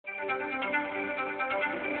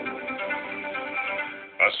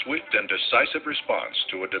A swift and decisive response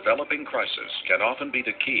to a developing crisis can often be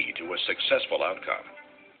the key to a successful outcome.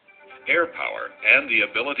 Air power and the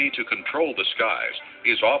ability to control the skies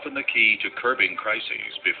is often the key to curbing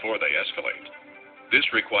crises before they escalate. This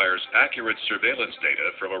requires accurate surveillance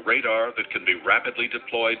data from a radar that can be rapidly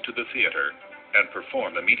deployed to the theater and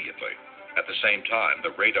perform immediately. At the same time,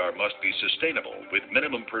 the radar must be sustainable with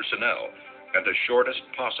minimum personnel and the shortest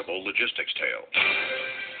possible logistics tail.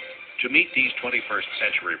 To meet these 21st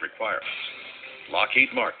century requirements, Lockheed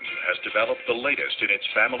Martin has developed the latest in its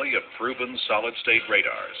family of proven solid-state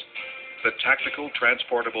radars, the Tactical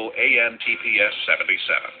Transportable TPS-77.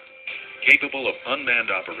 Capable of unmanned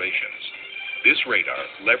operations, this radar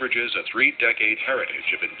leverages a 3-decade heritage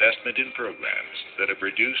of investment in programs that have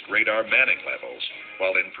reduced radar manning levels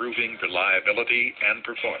while improving reliability and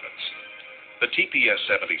performance. The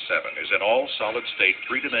TPS-77 is an all-solid-state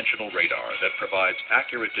 3-dimensional radar that provides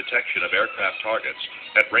accurate detection of aircraft targets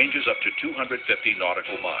at ranges up to 250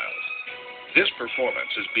 nautical miles. This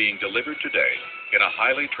performance is being delivered today in a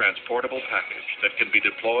highly transportable package that can be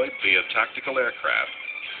deployed via tactical aircraft,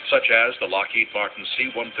 such as the Lockheed Martin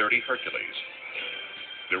C-130 Hercules.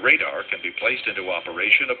 The radar can be placed into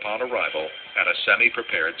operation upon arrival at a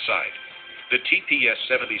semi-prepared site. The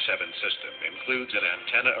TPS-77 system includes an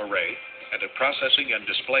antenna array and a processing and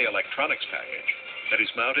display electronics package that is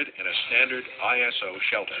mounted in a standard ISO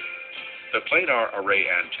shelter. The planar array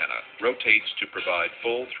antenna rotates to provide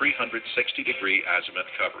full 360-degree azimuth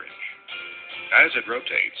coverage. As it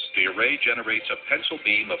rotates, the array generates a pencil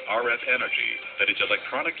beam of RF energy that is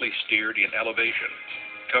electronically steered in elevation,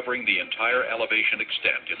 covering the entire elevation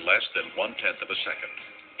extent in less than 1/10 of a second.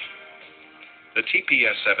 The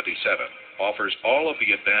TPS-77 offers all of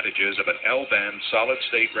the advantages of an L-band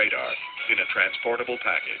solid-state radar in a transportable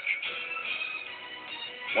package.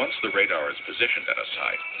 Once the radar is positioned at a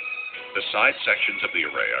site, the side sections of the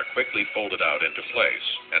array are quickly folded out into place,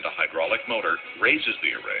 and a hydraulic motor raises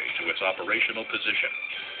the array to its operational position.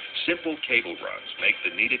 Simple cable runs make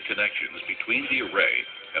the needed connections between the array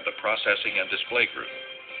and the processing and display group.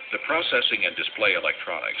 The processing and display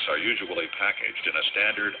electronics are usually packaged in a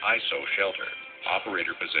standard ISO shelter.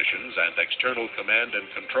 Operator positions and external command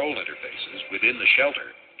and control interfaces within the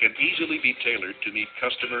shelter can easily be tailored to meet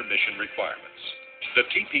customer mission requirements. The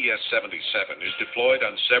TPS-77 is deployed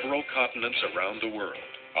on several continents around the world,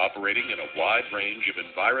 operating in a wide range of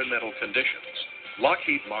environmental conditions.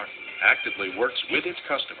 Lockheed Martin actively works with its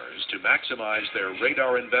customers to maximize their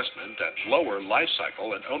radar investment at lower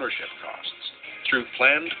lifecycle and ownership costs. Through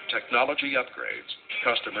planned technology upgrades,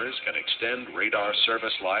 customers can extend radar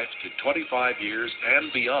service life to 25 years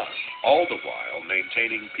and beyond, all the while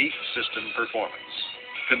maintaining peak system performance.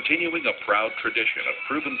 Continuing a proud tradition of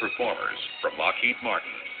proven performers from Lockheed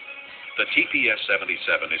Martin, the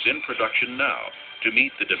TPS-77 is in production now to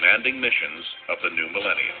meet the demanding missions of the new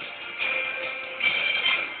millennium.